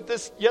didn't do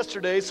it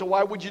yesterday, so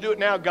why would you do it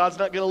now? God's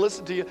not going to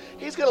listen to you.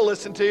 He's going to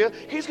listen to you.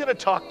 He's going to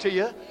talk to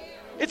you.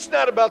 It's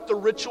not about the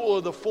ritual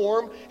or the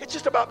form. It's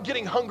just about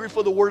getting hungry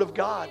for the Word of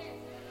God.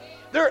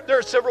 There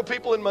are several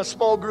people in my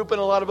small group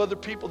and a lot of other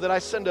people that I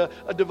send a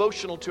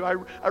devotional to.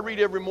 I read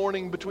every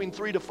morning between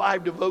 3 to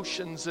 5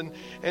 devotions and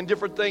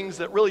different things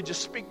that really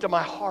just speak to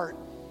my heart.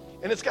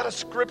 And it's got a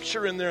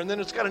scripture in there, and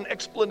then it's got an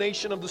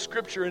explanation of the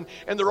scripture,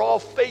 and they're all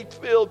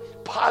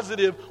faith-filled,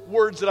 positive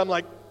words that I'm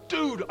like,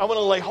 dude, I want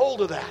to lay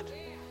hold of that.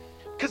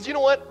 Because you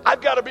know what?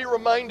 I've got to be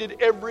reminded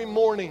every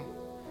morning.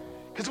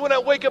 Because when I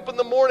wake up in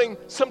the morning,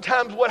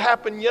 sometimes what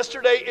happened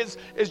yesterday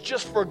is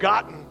just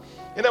forgotten.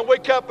 And I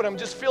wake up and I'm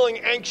just feeling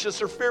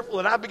anxious or fearful,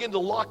 and I begin to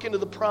lock into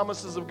the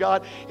promises of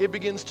God. It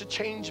begins to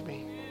change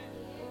me.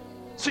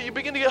 So you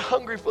begin to get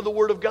hungry for the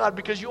Word of God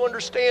because you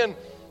understand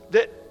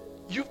that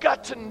you've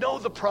got to know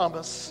the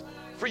promise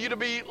for you to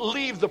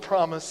believe the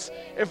promise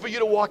and for you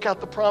to walk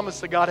out the promise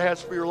that God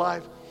has for your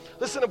life.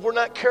 Listen, if we're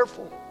not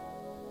careful,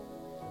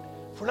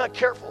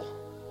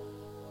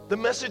 the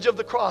message of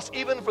the cross,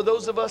 even for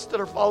those of us that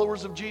are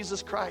followers of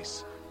Jesus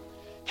Christ,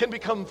 can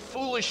become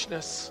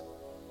foolishness.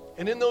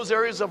 And in those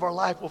areas of our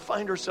life, we'll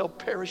find ourselves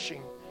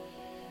perishing.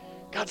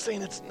 God's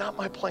saying, it's not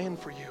my plan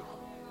for you.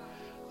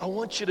 I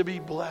want you to be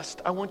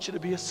blessed. I want you to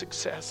be a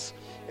success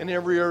in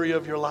every area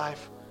of your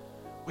life.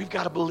 We've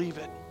got to believe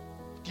it.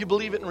 Do you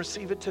believe it and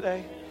receive it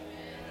today?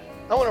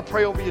 I want to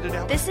pray over you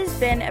today. This has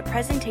been a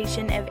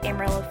presentation of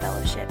Amarillo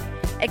Fellowship,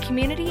 a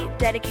community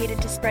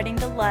dedicated to spreading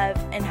the love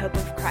and hope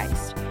of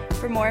Christ.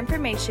 For more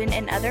information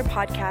and other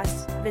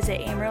podcasts,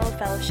 visit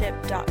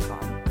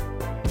amarillofellowship.com.